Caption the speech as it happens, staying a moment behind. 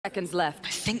seconds left. I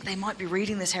think they might be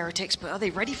reading this, Heretics, but are they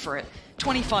ready for it?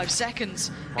 25 seconds.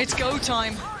 It's go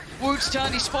time. Woot's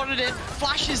turned, he spotted it.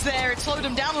 Flash is there, it slowed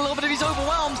him down a little bit if he's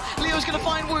overwhelmed. Leo's gonna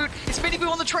find Woot. It's Miniboo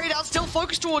on the trade out, still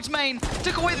focused towards main.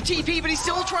 Took away the TP, but he's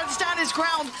still trying to stand his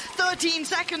ground. 13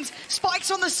 seconds,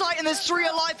 spikes on the site, and there's 3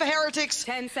 alive for Heretics.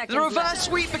 10 seconds The reverse left.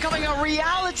 sweep becoming a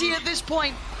reality at this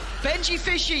point. Benji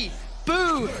Fishy,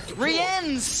 Boo,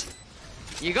 Rienz.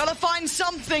 You gotta find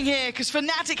something here, because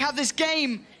Fnatic have this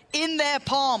game in their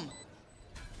palm.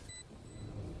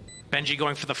 Benji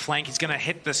going for the flank. He's going to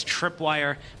hit this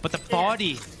tripwire, but the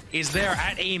body is there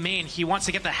at A main. He wants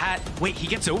to get the hat. Wait, he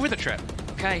gets over the trip.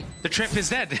 Okay. The trip is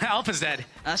dead. Alpha's dead.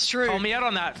 That's true. Call me out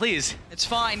on that, please. It's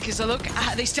fine, because look,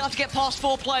 they still have to get past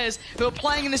 4 players who are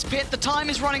playing in this pit. The time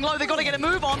is running low. They've got to get a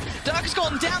move on. Dirk has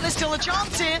gotten down. There's still a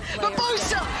chance here. But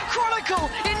Booster, Chronicle,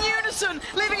 in unison,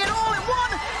 leaving it all in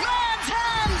one man's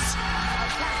hands.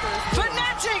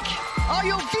 Fnatic are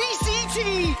your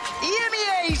VCT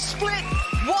EMEA split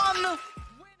 1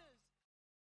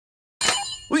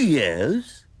 winners.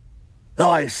 Yes,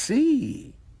 I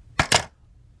see.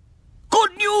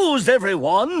 Good news,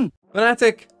 everyone!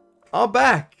 Fnatic are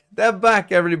back. They're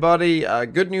back, everybody.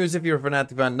 Good news if you're a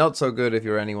Fnatic fan. Not so good if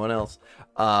you're anyone else.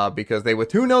 Because they were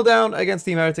 2-0 down against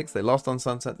Team Heretics. They lost on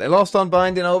Sunset. They lost on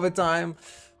Bind in overtime.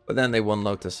 But then they won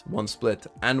Lotus, 1 Split,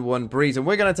 and 1 Breeze. And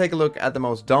we're going to take a look at the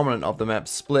most dominant of the map,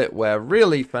 Split, where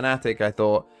really Fnatic, I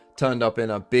thought, turned up in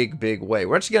a big way.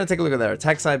 We're actually going to take a look at their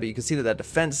attack side, but you can see that their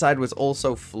defense side was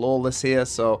also flawless here.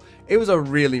 So it was a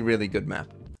really good map.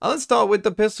 Let's start with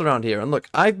the pistol round here. And look,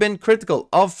 I've been critical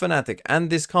of Fnatic and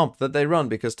this comp that they run,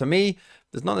 because to me,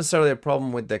 there's not necessarily a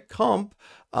problem with their comp,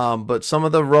 but some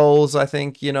of the roles, I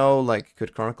think, you know, like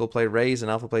could Chronicle play Raze and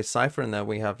Alpha play Cypher, and then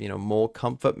we have, you know, more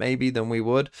comfort maybe than we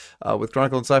would with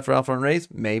Chronicle and Cypher, Alpha and Raze,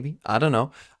 maybe, I don't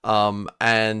know.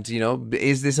 And, you know,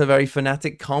 is this a very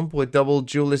Fnatic comp with double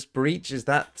Duelist Breach? Is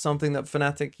that something that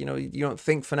Fnatic, you know, you don't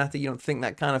think Fnatic, you don't think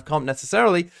that kind of comp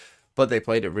necessarily? But they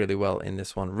played it really well in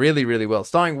this one. Really well.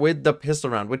 Starting with the pistol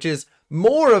round, which is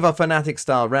more of a Fnatic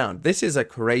style round. This is a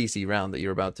crazy round that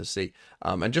you're about to see.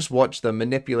 And just watch the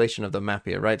manipulation of the map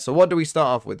here, right? So what do we start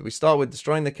off with? We start with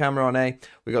destroying the camera on A.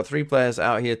 We got 3 players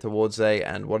out here towards A.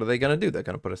 And what are they going to do? They're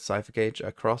going to put a Cypher Cage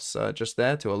across just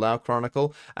there to allow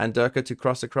Chronicle and Durka to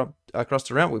cross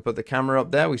the ramp. We put the camera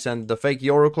up there. We send the fake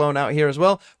Yoro clone out here as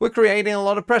well. We're creating a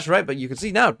lot of pressure, right? But you can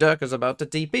see now Durka's about to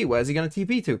TP. Where's he going to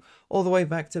TP to? All the way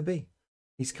back to B.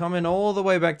 He's coming all the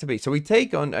way back to B. So we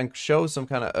take on and show some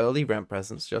kind of early ramp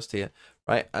presence just here,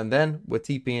 right? And then we're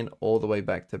TPing all the way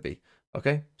back to B.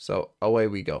 Okay, so away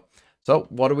we go. So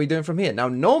what are we doing from here? Now,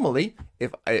 normally,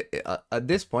 if at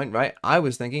this point, right, I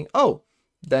was thinking, oh,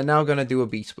 they're now going to do a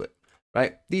B split,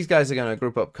 right? These guys are going to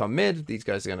group up, come mid. These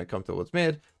guys are going to come towards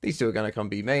mid. These 2 are going to come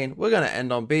B main. We're going to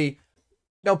end on B.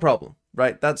 No problem.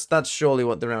 Right, that's surely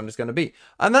what the round is going to be.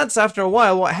 And that's after a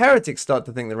while what Heretics start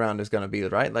to think the round is going to be,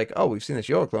 right? Like, oh, we've seen this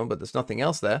Euro clone, but there's nothing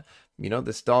else there. You know,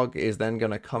 this dog is then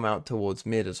going to come out towards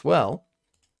mid as well,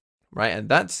 right? And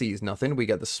that sees nothing. We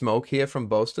get the smoke here from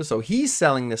Boaster, so he's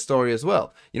selling the story as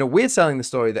well. You know, we're selling the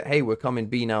story that, hey, we're coming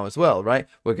B now as well, right?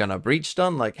 We're going to breach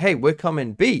stun, like, hey, we're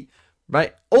coming B,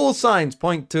 right? All signs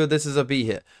point to this is a B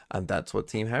hit. And that's what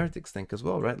Team Heretics think as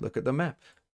well, right? Look at the map.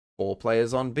 4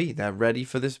 players on B. They're ready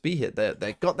for this B hit.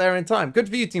 They got there in time. Good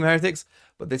for you, Team Heretics.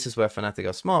 But this is where Fnatic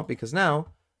are smart, because now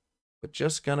we're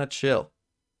just going to chill.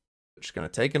 We're just going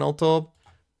to take an ult orb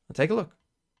and take a look.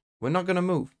 We're not going to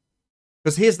move.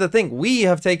 Because here's the thing. We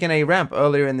have taken a ramp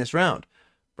earlier in this round,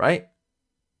 right?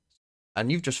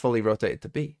 And you've just fully rotated to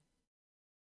B.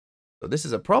 So this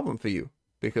is a problem for you.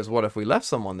 Because what if we left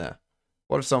someone there?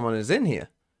 What if someone is in here,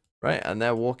 right? And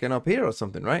they're walking up here or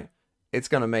something, right? It's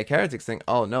going to make Heretics think,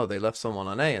 oh no, they left someone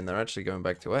on A and they're actually going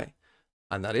back to A.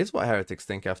 And that is what Heretics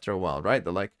think after a while, right?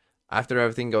 They're like, after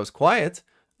everything goes quiet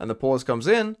and the pause comes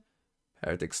in,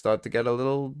 Heretics start to get a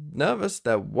little nervous.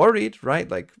 They're worried,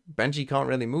 right? Like, Benji can't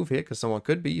really move here because someone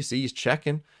could be. You see, he's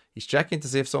checking. He's checking to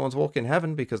see if someone's walking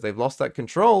heaven because they've lost that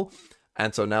control.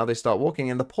 And so now they start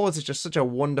walking, and the pause is just such a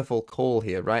wonderful call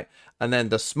here, right? And then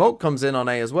the smoke comes in on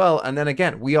A as well. And then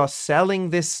again, we are selling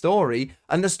this story,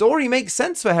 and the story makes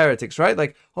sense for Heretics, right?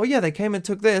 Like, oh yeah, they came and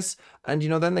took this, and you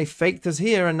know, then they faked us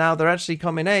here, and now they're actually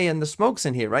coming A, and the smoke's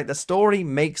in here, right? The story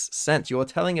makes sense. You're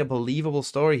telling a believable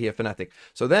story here, Fnatic.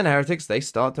 So then Heretics, they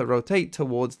start to rotate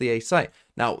towards the A site.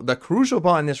 Now, the crucial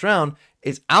part in this round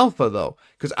is Alpha, though,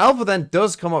 because Alpha then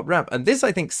does come up ramp, and this,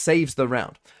 I think, saves the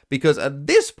round. Because at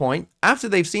this point, after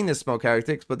they've seen this smoke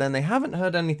Heretics, but then they haven't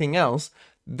heard anything else,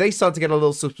 they start to get a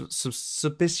little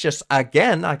suspicious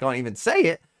again, I can't even say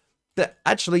it, that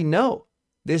actually, no,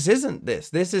 this isn't this.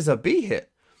 This is a B hit.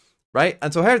 right?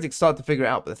 And so Heretics start to figure it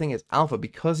out. But the thing is, Alpha,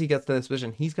 because he gets to this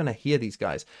position, he's going to hear these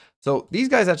guys. So these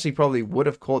guys actually probably would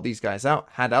have caught these guys out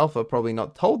had Alpha probably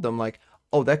not told them, like,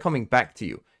 oh, they're coming back to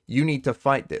you. You need to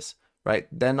fight this, right?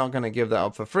 They're not going to give that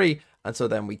up for free. And so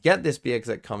then we get this B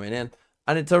exec coming in.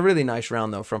 And it's a really nice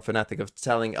round, though, from Fnatic of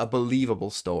telling a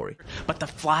believable story. But the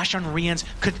flash on Rians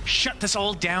could shut this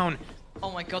all down.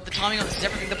 Oh my god, the timing on this is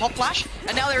everything. The pop flash,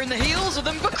 and now they're in the heels of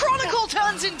them, but Chronicle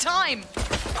turns in time!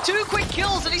 2 quick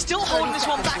kills, and he's still holding this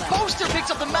one back. Boaster picks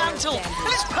up the mantle, and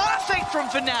it's perfect from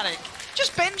Fnatic!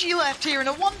 Just Benji left here in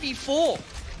a 1v4.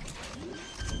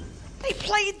 They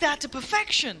played that to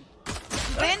perfection.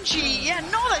 Benji, yeah,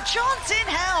 not a chance in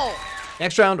hell!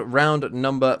 Next round, round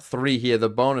number 3 here, the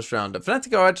bonus round.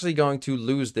 Fnatic are actually going to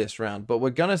lose this round, but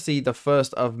we're going to see the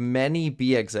first of many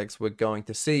B execs we're going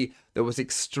to see that was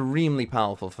extremely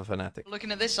powerful for Fnatic.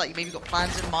 Looking at this, like, maybe got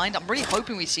plans in mind. I'm really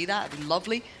hoping we see that. It'd be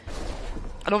lovely.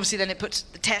 And obviously then it puts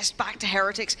the test back to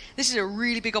Heretics. This is a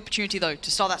really big opportunity, though,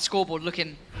 to start that scoreboard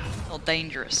looking a little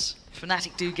dangerous.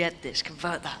 Fnatic do get this,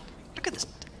 convert that. Look at this.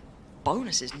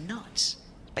 Bonus is nuts.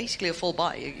 Basically a full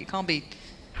buy. You can't be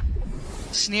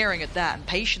sneering at that, and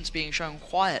patience being shown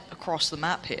quiet across the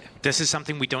map here. This is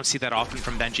something we don't see that often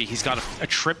from Benji. He's got a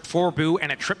trip for Boo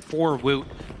and a trip for Woot.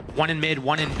 1 in mid,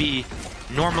 1 in B.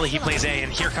 Normally he plays A,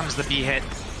 and here comes the B hit.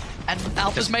 And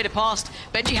Alpha's made it past.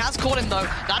 Benji has caught him, though.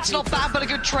 That's not bad, but a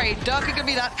good trade. Durka can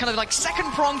be that kind of like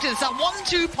second prong to this. That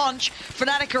 1-2 punch.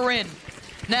 Fnatic are in.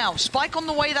 Now, Spike on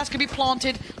the way, that's going to be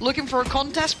planted. Looking for a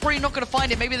contest, probably not going to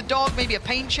find it. Maybe the dog, maybe a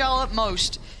paint shell at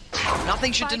most.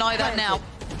 Nothing should deny that now.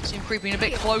 See him creeping a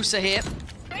bit closer here.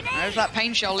 There's that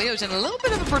pain shell. Leo's in a little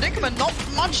bit of a predicament. Not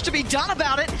much to be done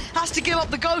about it. Has to give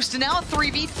up the ghost, and now a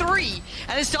 3v3.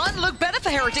 And it's starting to look better for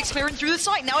Heretics clearing through the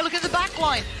site. Now look at the back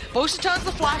line. Boaster turns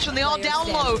the flash, and they are down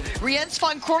low. Rien's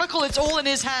find Chronicle. It's all in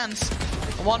his hands.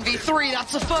 A 1v3,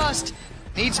 that's the first.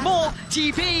 Needs more.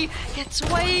 TP gets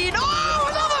away. Oh,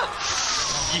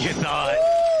 another! You thought.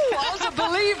 Ooh, I was a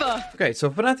believer. Okay, so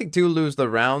Fnatic do lose the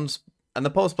rounds, and the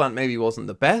post plant maybe wasn't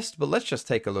the best, but let's just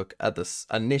take a look at this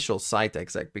initial site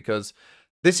exec, because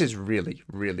this is really,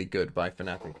 really good by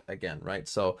Fnatic again, right?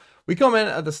 So we come in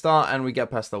at the start and we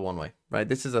get past the one-way, right?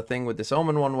 This is a thing with this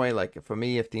Omen one-way. Like, for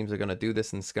me, if teams are going to do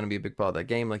this and it's going to be a big part of their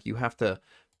game, like, you have to,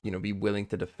 you know, be willing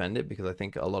to defend it, because I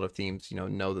think a lot of teams, you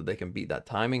know that they can beat that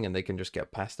timing and they can just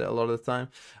get past it a lot of the time.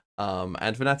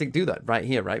 And Fnatic do that right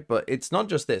here, right? But it's not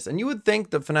just this. And you would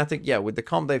think that Fnatic, yeah, with the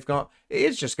comp they've got, it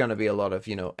is just going to be a lot of,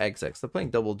 you know, execs. They're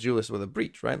playing double duelist with a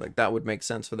breach, right? Like, that would make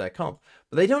sense for their comp.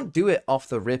 But they don't do it off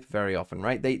the rip very often,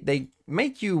 right? They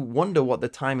make you wonder what the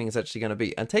timing is actually going to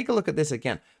be. And take a look at this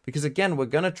again, because again, we're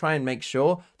going to try and make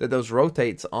sure that those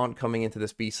rotates aren't coming into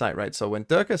this B site, right? So when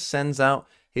Durka sends out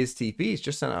his TP, he's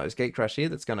just sent out his gate crash here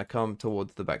that's going to come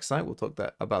towards the back site. We'll talk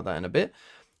about that in a bit.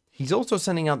 He's also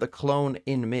sending out the clone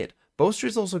in mid. Boaster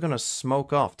is also going to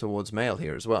smoke off towards male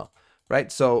here as well,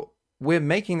 right? So we're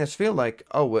making this feel like,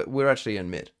 oh, we're actually in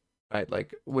mid, right?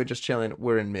 Like, we're just chilling,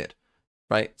 we're in mid,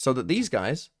 right? So that these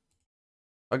guys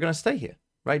are going to stay here,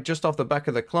 right? Just off the back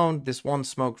of the clone, this one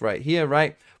smoked right here,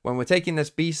 right? When we're taking this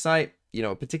B site, you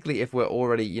know, particularly if we're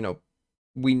already, you know,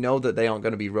 we know that they aren't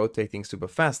going to be rotating super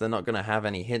fast. They're not going to have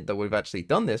any hint that we've actually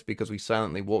done this, because we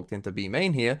silently walked into B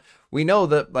main here. We know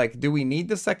that, like, do we need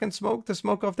the second smoke to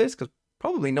smoke off this? Because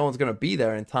probably no one's going to be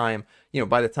there in time, you know,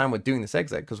 by the time we're doing this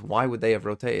exec, because why would they have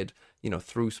rotated, you know,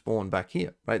 through spawn back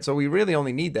here, right? So we really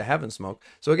only need the heaven smoke.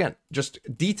 So again, just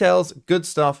details, good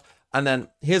stuff. And then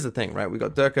here's the thing, right? We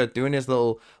got Durka doing his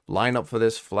little lineup for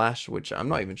this flash, which I'm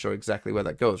not even sure exactly where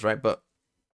that goes, right? But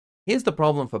here's the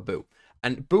problem for Boo.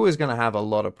 And Boo is going to have a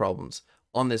lot of problems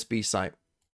on this B site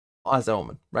as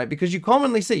Omen, right? Because you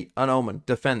commonly see an Omen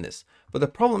defend this. But the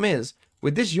problem is,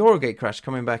 with this Eurogate crash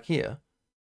coming back here,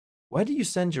 where do you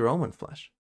send your Omen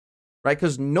flash? Right?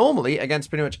 Because normally, against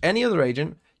pretty much any other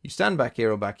agent, you stand back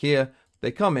here or back here,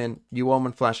 they come in, you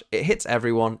Omen flash, it hits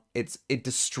everyone, it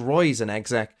destroys an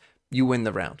exec, you win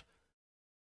the round.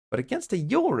 But against a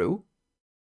Yoru,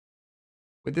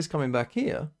 with this coming back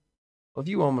here, well, if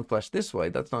you Omen flash this way,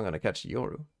 that's not going to catch the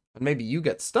Yoru. And maybe you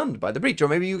get stunned by the breach, or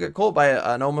maybe you get caught by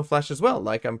an Omen flash as well,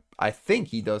 like I think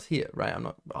he does here, right? I'm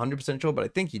not 100% sure, but I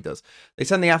think he does. They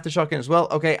send the aftershock in as well.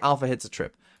 Okay, Alpha hits a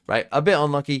trip, right? A bit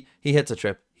unlucky, he hits a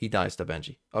trip, he dies to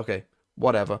Benji. Okay,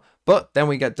 whatever. But then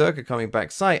we get Durka coming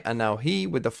back site, and now he,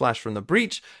 with the flash from the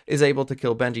breach, is able to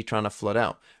kill Benji trying to flood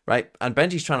out, right? And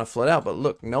Benji's trying to flood out, but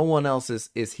look, no one else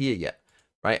is here yet,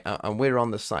 right? And we're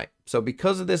on the site. So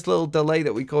because of this little delay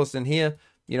that we caused in here,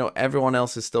 you know, everyone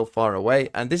else is still far away.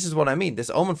 And this is what I mean. This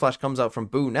Omen flash comes out from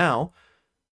Boo now,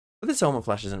 but this Omen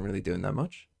flash isn't really doing that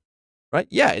much, right?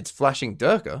 Yeah, it's flashing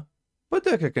Durka, but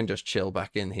Durka can just chill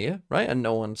back in here, right? And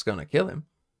no one's going to kill him,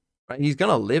 right? He's going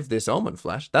to live this Omen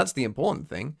Flash. That's the important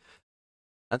thing.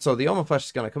 And so the Omen Flash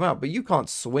is going to come out, but you can't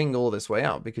swing all this way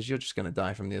out because you're just going to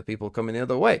die from the other people coming the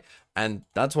other way. And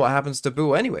that's what happens to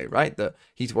Boo anyway, right? That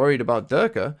he's worried about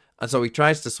Durka, and so he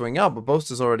tries to swing out, but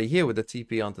Boaster's already here with the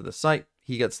TP onto the site.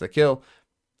 He gets the kill.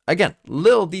 Again,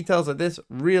 little details of this,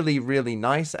 really, really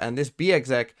nice. And this B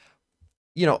exec,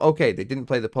 you know, okay, they didn't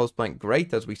play the post blank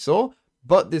great as we saw,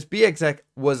 but this B exec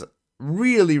was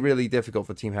really, really difficult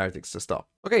for Team Heretics to stop.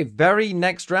 Okay, very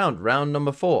next round, round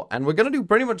number 4. And we're going to do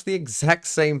pretty much the exact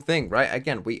same thing, right?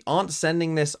 Again, we aren't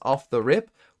sending this off the rip.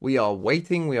 We are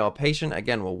waiting. We are patient.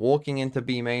 Again, we're walking into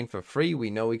B main for free. We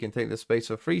know we can take the space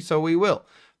for free, so we will,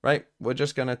 right? We're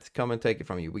just going to come and take it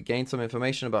from you. We gained some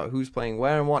information about who's playing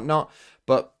where and whatnot,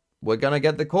 but we're going to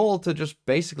get the call to just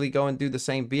basically go and do the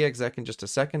same B exec in just a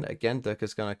second. Again,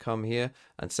 Durka's going to come here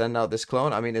and send out this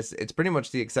clone. I mean, it's pretty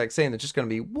much the exact same. There's just going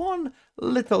to be one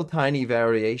little tiny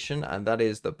variation, and that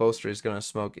is that Boaster is going to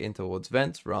smoke in towards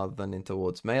vents rather than in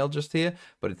towards mail just here.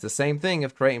 But it's the same thing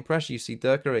of creating pressure. You see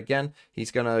Durka again. He's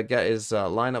going to get his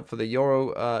lineup for the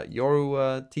Yoru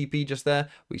TP just there.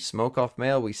 We smoke off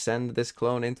mail. We send this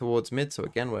clone in towards mid. So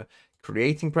again, we're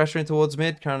creating pressure in towards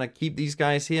mid, kind of keep these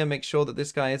guys here, make sure that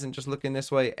this guy isn't just looking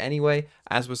this way anyway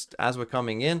as we're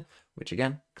coming in, which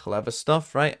again, clever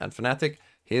stuff, right? And Fnatic,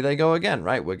 here they go again,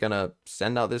 right? We're gonna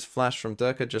send out this flash from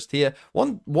Durka just here.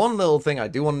 One little thing I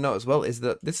do want to note as well is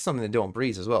that this is something they do on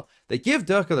Breeze as well. They give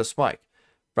Durka the spike,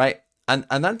 right? And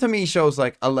that to me shows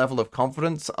like a level of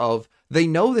confidence of they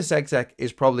know this exec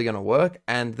is probably going to work,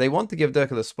 and they want to give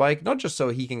Durka the spike, not just so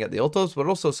he can get the ultos, but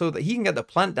also so that he can get the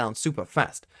plant down super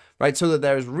fast, right? So that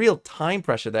there is real time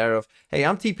pressure there of, hey,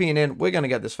 I'm TPing in, we're going to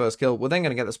get this first kill, we're then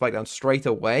going to get the spike down straight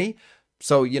away.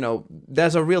 So, you know,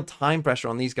 there's a real time pressure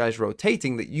on these guys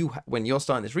rotating that when you're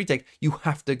starting this retake, you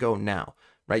have to go now,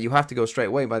 right? You have to go straight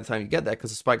away by the time you get there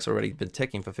because the spike's already been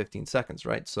ticking for 15 seconds,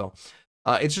 right? So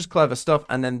it's just clever stuff.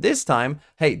 And then this time,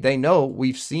 hey, they know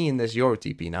we've seen this Euro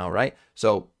TP now, right?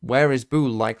 So where is Boo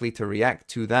likely to react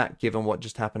to that, given what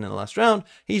just happened in the last round?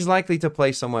 He's likely to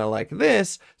play somewhere like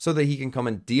this so that he can come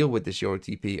and deal with this Euro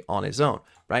TP on his own,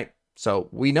 right? So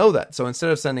we know that. So instead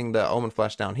of sending the Omen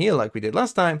Flash down here like we did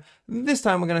last time, this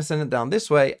time we're going to send it down this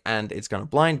way, and it's going to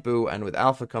blind Boo. And with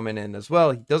Alpha coming in as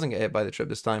well, he doesn't get hit by the trip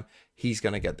this time. He's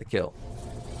going to get the kill.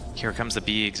 Here comes the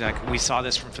B exec. We saw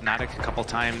this from Fnatic a couple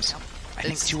times. I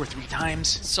think 2 or 3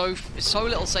 times. So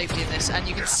little safety in this, and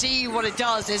you can see what it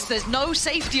does is there's no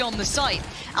safety on the site.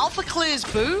 Alpha clears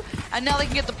Boo, and now they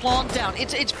can get the plant down.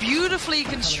 It's beautifully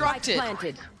constructed.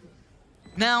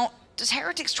 Now, does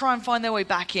Heretics try and find their way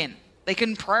back in? They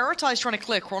can prioritize trying to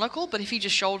clear Chronicle, but if he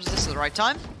just shoulders this at the right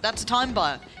time, that's a time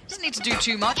buyer. Doesn't need to do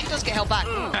too much. He does get held back.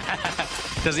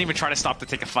 Doesn't even try to stop to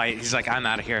take a fight. He's like, I'm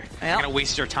out of here. Yep. I'm gonna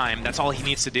waste your time. That's all he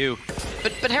needs to do.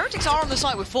 But Heretics are on the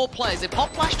site with 4 players. They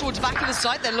pop flash towards the back of the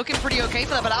site. They're looking pretty okay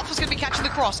for that, but Alpha's gonna be catching the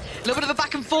cross. A little bit of a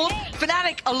back and forth.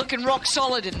 Fnatic are looking rock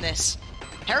solid in this.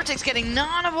 Heretics getting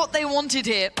none of what they wanted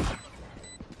here.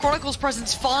 Chronicle's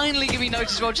presence finally gonna be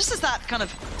noticed as well, just as that kind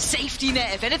of safety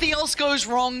net. If anything else goes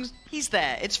wrong, he's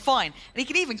there. It's fine. And he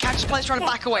can even catch players trying to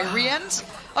back away. Re-ends,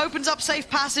 opens up safe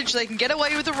passage. They can get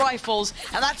away with the rifles,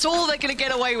 and that's all they're gonna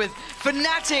get away with.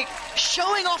 Fnatic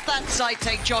showing off that side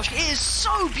take, Josh. It is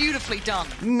so beautifully done.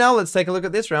 Now let's take a look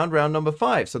at this round, round number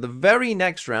 5. So the very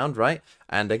next round, right?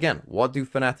 And again, what do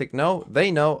Fnatic know? They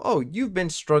know, oh, you've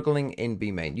been struggling in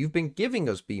B main. You've been giving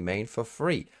us B main for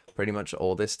free pretty much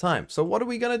all this time. So what are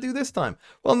we going to do this time?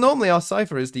 Well, normally our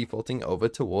Cypher is defaulting over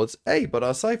towards A, but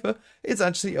our Cypher is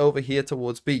actually over here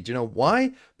towards B. Do you know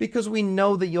why? Because we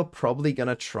know that you're probably going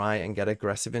to try and get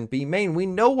aggressive in B main. We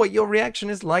know what your reaction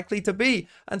is likely to be,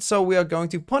 and so we are going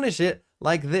to punish it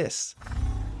like this.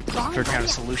 Figuring out a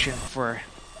solution for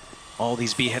all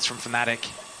these B hits from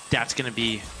Fnatic. That's going to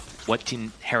be what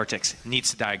Team Heretics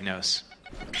needs to diagnose.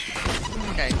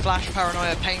 Okay, Flash,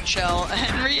 Paranoia, Paint Shell,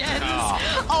 and re-ends.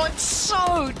 Oh, it's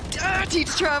so dirty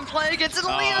to try and play against it.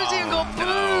 Leo's even got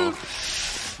Boo.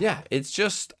 Yeah, it's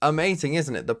just amazing,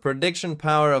 isn't it? The prediction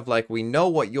power of, like, we know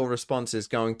what your response is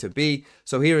going to be.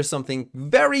 So here is something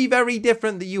very, very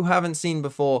different that you haven't seen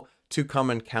before to come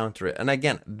and counter it. And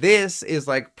again, this is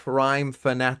like prime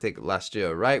Fnatic last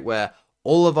year, right? Where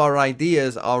all of our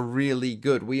ideas are really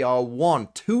good. We are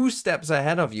 1-2 steps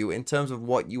ahead of you in terms of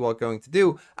what you are going to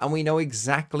do, and we know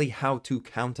exactly how to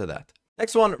counter that.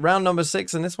 Next one, round number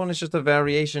 6, and this one is just a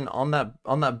variation on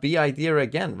that B idea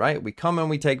again, right? We come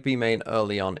and we take B main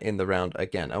early on in the round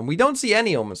again, and we don't see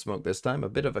any Omen smoke this time. A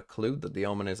bit of a clue that the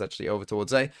Omen is actually over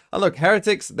towards A. And look,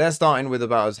 Heretics, they're starting with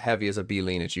about as heavy as a B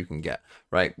lean as you can get,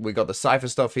 right? We got the Cypher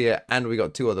stuff here, and we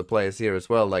got 2 other players here as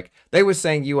well. Like, they were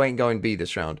saying you ain't going B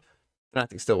this round.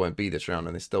 Fnatic still went B this round,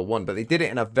 and they still won, but they did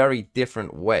it in a very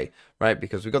different way, right?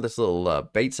 Because we got this little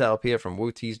bait set up here from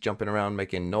Wooties jumping around,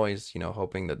 making noise, you know,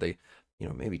 hoping that they, you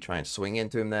know, maybe try and swing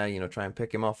into him there, you know, try and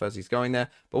pick him off as he's going there.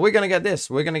 But we're going to get this.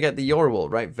 We're going to get the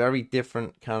Yoruwalt, right? Very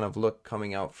different kind of look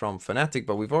coming out from Fnatic,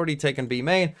 but we've already taken B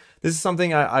main. This is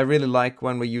something I really like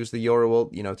when we use the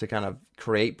Yoruwalt, you know, to kind of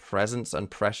create presence and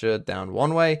pressure down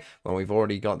one way when we've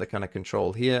already got the kind of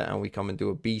control here, and we come and do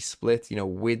a B split, you know,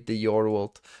 with the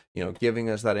Yoruwalt, you know,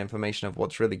 giving us that information of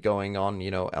what's really going on,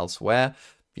 you know, elsewhere.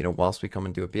 You know, whilst we come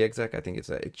and do a B exec, I think it's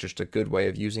just a good way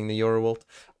of using the Yoruwalt,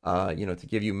 you know, to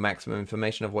give you maximum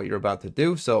information of what you're about to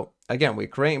do. So again, we're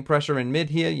creating pressure in mid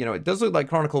here. You know, it does look like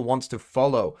Chronicle wants to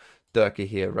follow Durka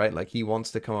here, right? Like, he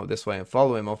wants to come up this way and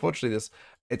follow him. Unfortunately,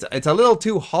 it's a little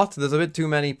too hot. There's a bit too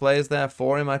many players there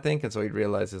for him, I think, and so he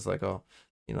realizes, like, oh,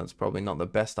 you know, it's probably not the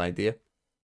best idea.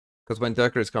 Because when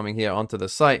Durka is coming here onto the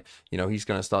site, you know, he's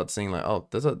going to start seeing like, oh,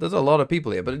 there's a lot of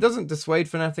people here. But it doesn't dissuade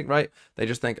Fnatic, right? They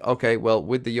just think, okay, well,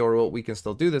 with the Yoruwalt, we can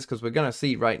still do this, because we're going to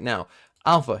see right now.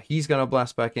 Alpha, he's going to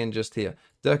blast back in just here.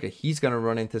 Durka, he's going to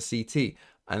run into CT.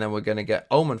 And then we're going to get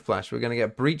Omen Flash. We're going to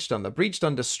get Breach Stun. The Breach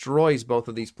Stun destroys both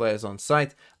of these players on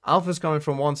site. Alpha's coming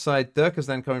from one side. Durka's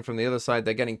then coming from the other side.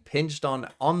 They're getting pinched on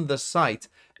the site.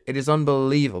 It is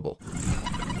unbelievable.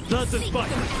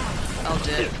 Oh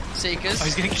dear, Seekers. Oh,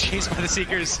 he's getting chased by the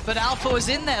Seekers. But Alpha was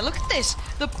in there. Look at this.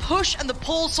 The push and the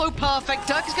pull so perfect.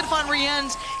 Dirk is going to find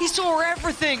Rianne's. He saw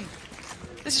everything.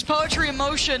 This is poetry in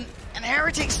motion. And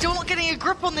Heretics still not getting a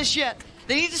grip on this yet.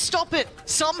 They need to stop it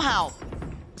somehow.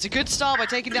 It's a good start by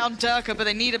taking down Durka, but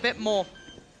they need a bit more.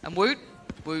 And Woot.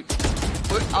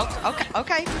 Oh,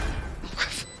 okay.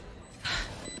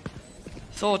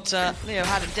 Thought Leo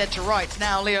had him dead to rights.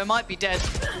 Now Leo might be dead.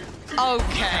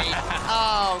 Okay.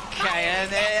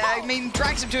 And I mean,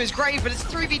 drags him to his grave, but it's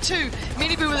 3v2.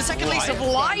 Minibu with a second lease of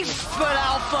life, but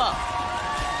Alpha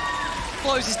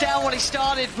closes down what he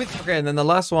started with. Okay, and then the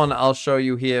last one I'll show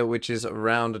you here, which is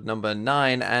round number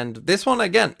 9. And this one,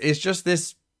 again, is just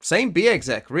this same B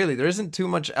exec, really. There isn't too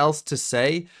much else to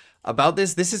say about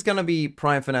this. This is going to be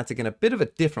Prime Fnatic in a bit of a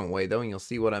different way, though, and you'll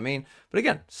see what I mean. But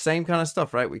again, same kind of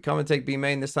stuff, right? We come and take B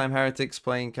main. This time Heretics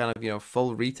playing kind of, you know,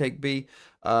 full retake B,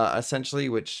 essentially,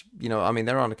 which, you know, I mean,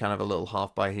 they're on kind of a little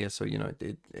half buy here, so, you know,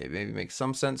 it maybe makes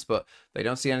some sense, but they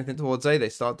don't see anything towards A. They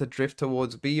start to drift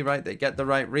towards B, right? They get the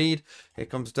right read. Here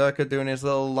comes Durka doing his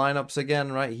little lineups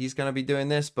again, right? He's going to be doing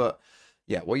this, but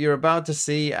yeah, what you're about to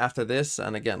see after this,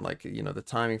 and again, like, you know, the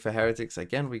timing for Heretics,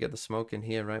 again, we get the smoke in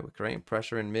here, right? We're creating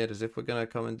pressure in mid as if we're going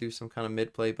to come and do some kind of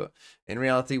mid play, but in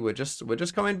reality, we're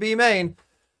just coming B main.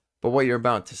 But what you're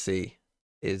about to see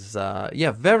is,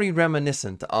 yeah, very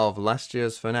reminiscent of last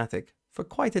year's Fnatic for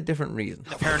quite a different reason.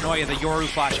 The paranoia, the Yoru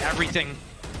Flash, everything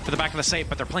to the back of the site,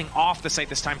 but they're playing off the site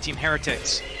this time, Team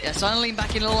Heretics. Yeah, so I'm leaning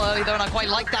back in a little early, though, and I quite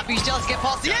like that, but he's just get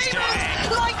past the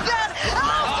Aimers like that!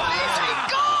 Alpha is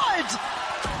good!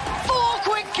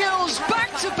 4 quick kills, back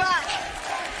to back!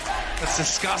 That's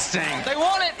disgusting. They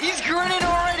want it! He's grinning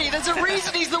already! There's a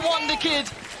reason he's the Wonder Kid!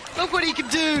 Look what he can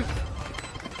do!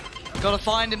 Gotta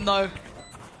find him, though.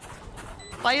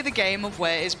 Play the game of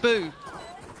where is Boo?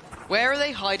 Where are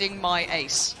they hiding my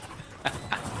ace?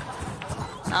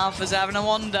 Alpha's having a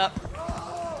wander.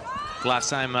 Last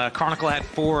time Chronicle had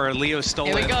 4, Leo stole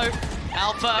it. Here we go.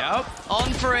 Alpha,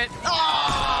 on for it.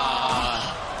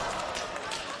 Oh!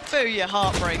 Boo, you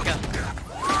heartbreaker.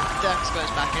 Dex goes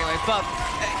back anyway, but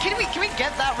can we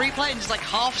get that replay in just like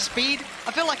half speed?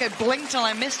 I feel like I blinked and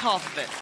I missed half of it.